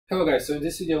Hello guys, so in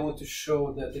this video I want to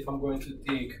show that if I'm going to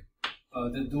take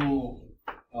the dual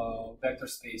vector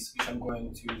space, which I'm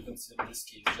going to consider in this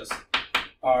case just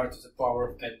r to the power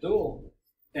of n dual,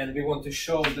 and we want to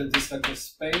show that this vector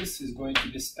space is going to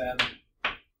be span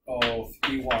of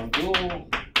E1 dual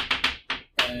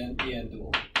and En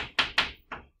dual.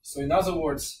 So in other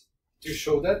words, to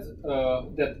show that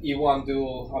that E1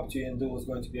 dual up to En dual is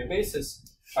going to be a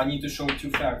basis, I need to show two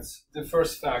facts. The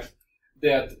first fact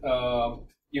that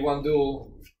E1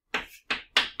 dual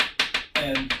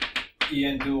and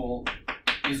En dual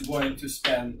is going to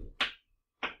span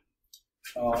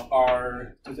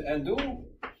R to the N dual.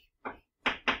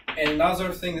 And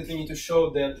another thing that we need to show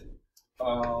that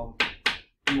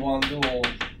E1 dual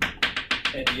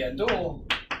and En dual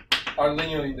are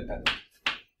linearly independent.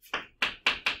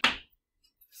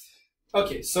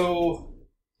 Okay, so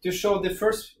to show the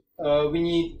first, what we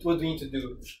need to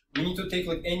do? We need to take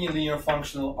like any linear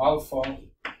functional alpha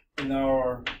in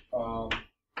our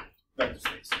vector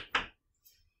space.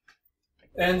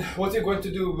 And what we're going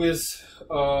to do with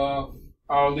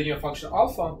our linear function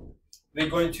alpha, we're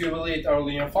going to evaluate our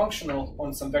linear functional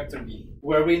on some vector v,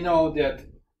 where we know that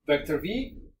vector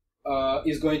v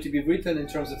is going to be written in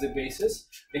terms of the basis,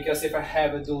 because if I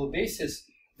have a dual basis,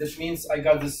 that means I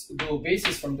got this dual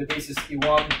basis from the basis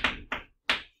E1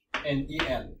 and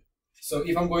En. So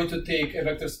if I'm going to take a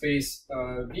vector space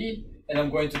V and I'm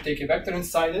going to take a vector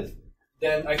inside it,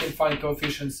 then I can find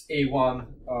coefficients A1,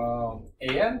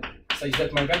 An, such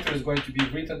that my vector is going to be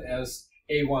written as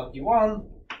A1, E1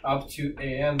 up to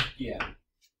An, En.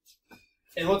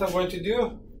 And what I'm going to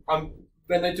do,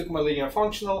 when I took my linear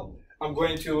functional, I'm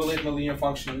going to relate my linear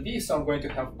function V, so I'm going to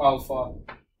have alpha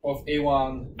of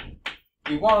A1,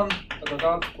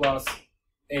 E1, plus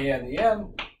An,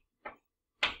 En.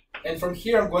 And from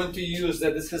here, I'm going to use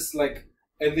that this is like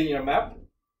a linear map.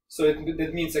 So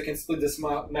that means I can split this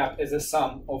map as a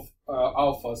sum of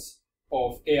alphas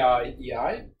of AI,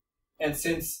 EI. And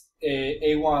since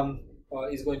A1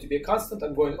 is going to be a constant,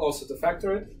 I'm going also to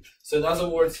factor it. So in other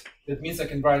words, that means I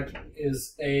can write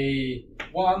is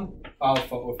A1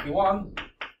 alpha of E1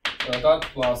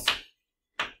 plus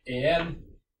An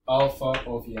alpha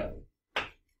of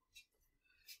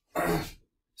En.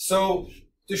 So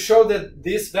to show that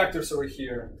these vectors over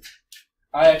here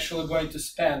are actually going to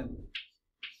span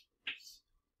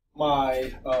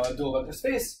my dual vector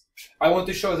space, I want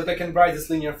to show that I can write this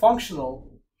linear functional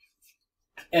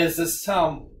as the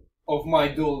sum of my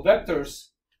dual vectors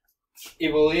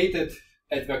evaluated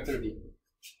at vector v.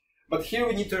 But here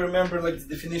we need to remember like the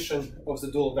definition of the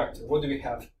dual vector. What do we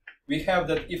have? We have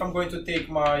that if I'm going to take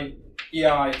my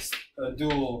EI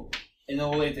dual and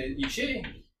evaluate it EJ,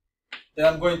 then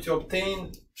I'm going to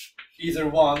obtain either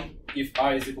 1 if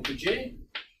I is equal to j,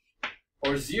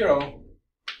 or 0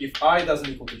 if I doesn't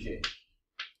equal to j.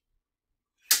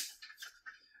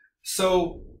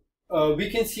 So we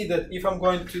can see that if I'm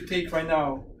going to take right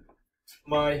now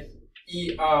my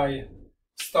EI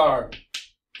star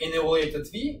and evaluate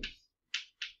at v,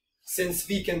 since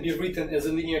v can be written as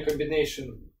a linear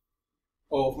combination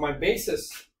of my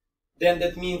basis, then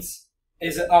that means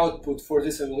as an output for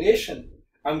this evaluation,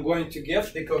 I'm going to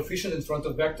get the coefficient in front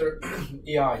of vector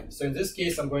EI. So in this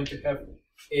case, I'm going to have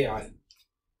AI.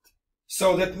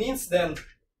 So that means then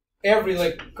every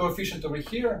like coefficient over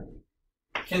here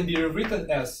can be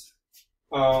rewritten as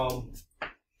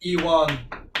E1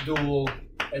 dual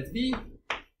at V,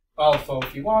 alpha of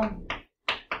E1,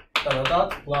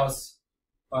 plus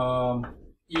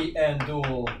En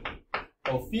dual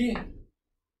of V,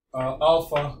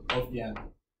 alpha of En.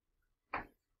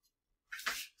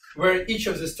 Where each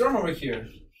of this term over here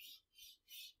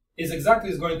is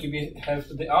going to have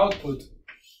the output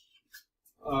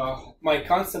my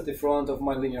constant in front of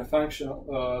my linear function,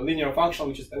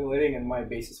 which is evaluating in my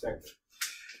basis vector.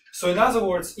 So in other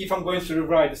words, if I'm going to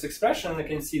rewrite this expression, I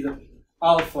can see that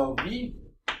alpha v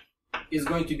is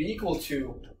going to be equal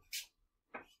to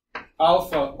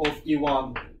alpha of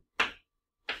E1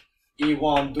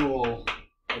 dual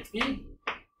at v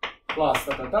plus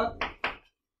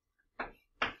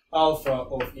alpha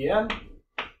of En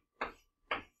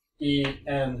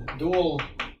dual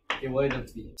evaluated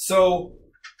v. So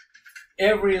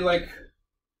every like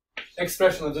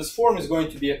expression of this form is going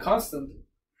to be a constant,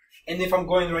 and if I'm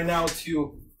going right now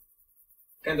to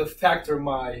kind of factor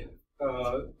my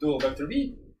dual vector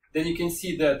v, then you can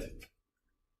see that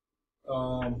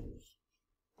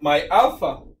my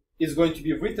alpha is going to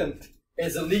be written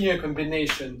as a linear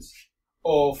combination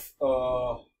of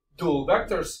dual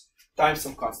vectors times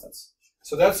some constants.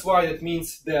 So that's why it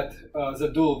means that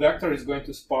the dual vector is going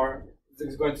to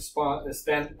is going to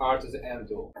span R to the n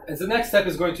dual. And the next step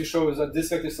is going to show that these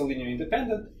vectors are linearly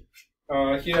independent.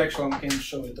 Here actually I can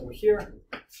show it over here.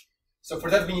 So for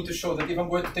that we need to show that if I'm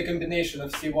going to take a combination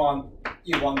of C1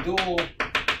 E1 dual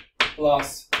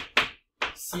plus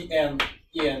Cn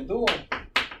En dual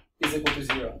is equal to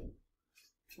 0,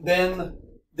 then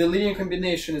the linear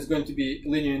combination is going to be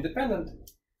linearly independent.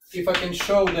 If I can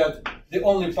show that the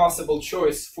only possible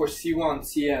choice for C1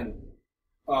 Cn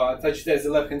such that the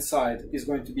left hand side is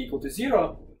going to be equal to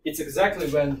 0, it's exactly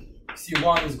when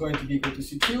C1 is going to be equal to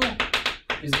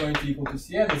C2 is going to be equal to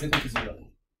Cn is equal to 0.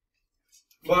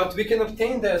 But we can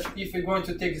obtain that if we're going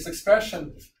to take this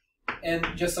expression and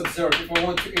just observe, if I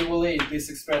want to evaluate this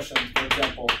expression, for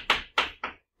example,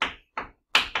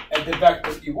 at the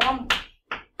vector E1,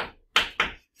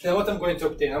 then what I'm going to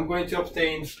obtain? I'm going to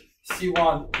obtain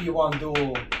C1 E1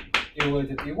 dual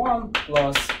evaluated E1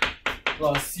 plus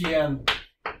Cn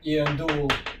En dual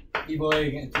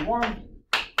evaluated E1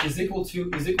 is equal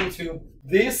to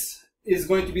this is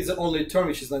going to be the only term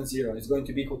which is non-zero. It's going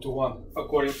to be equal to 1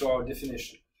 according to our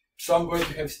definition. So I'm going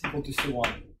to have equal to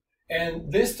C1.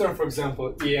 And this term, for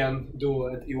example, En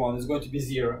dual at E1 is going to be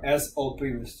 0 as all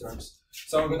previous terms.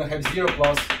 So I'm going to have 0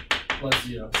 plus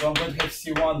 0. So I'm going to have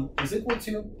C1 is equal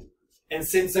to, and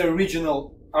since the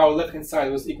original, our left hand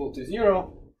side was equal to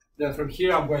 0, then from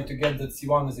here I'm going to get that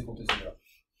C1 is equal to 0.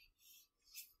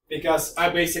 Because I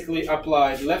basically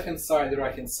applied left hand side,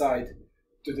 right hand side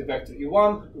to the vector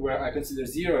E1, where I consider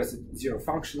 0 as a 0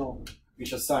 functional,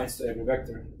 which assigns to every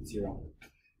vector 0.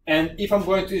 And if I'm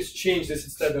going to change this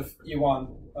instead of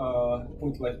E1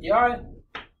 point like EI,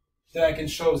 then I can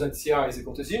show that Ci is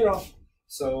equal to 0.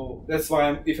 So that's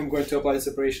why if I'm going to apply this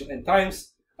operation n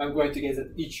times, I'm going to get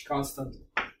that each constant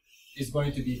is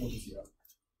going to be equal to 0.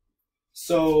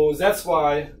 So that's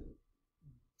why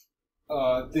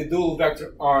the dual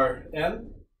vector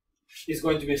Rn is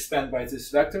going to be spanned by these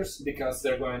vectors because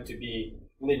they're going to be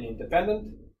linearly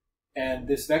independent, and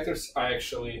these vectors are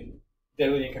actually their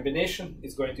linear combination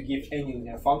is going to give any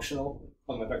linear functional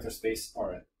on my vector space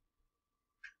Rn.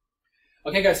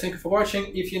 Okay guys, thank you for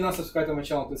watching. If you're not subscribed to my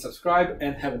channel, please subscribe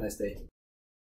and have a nice day.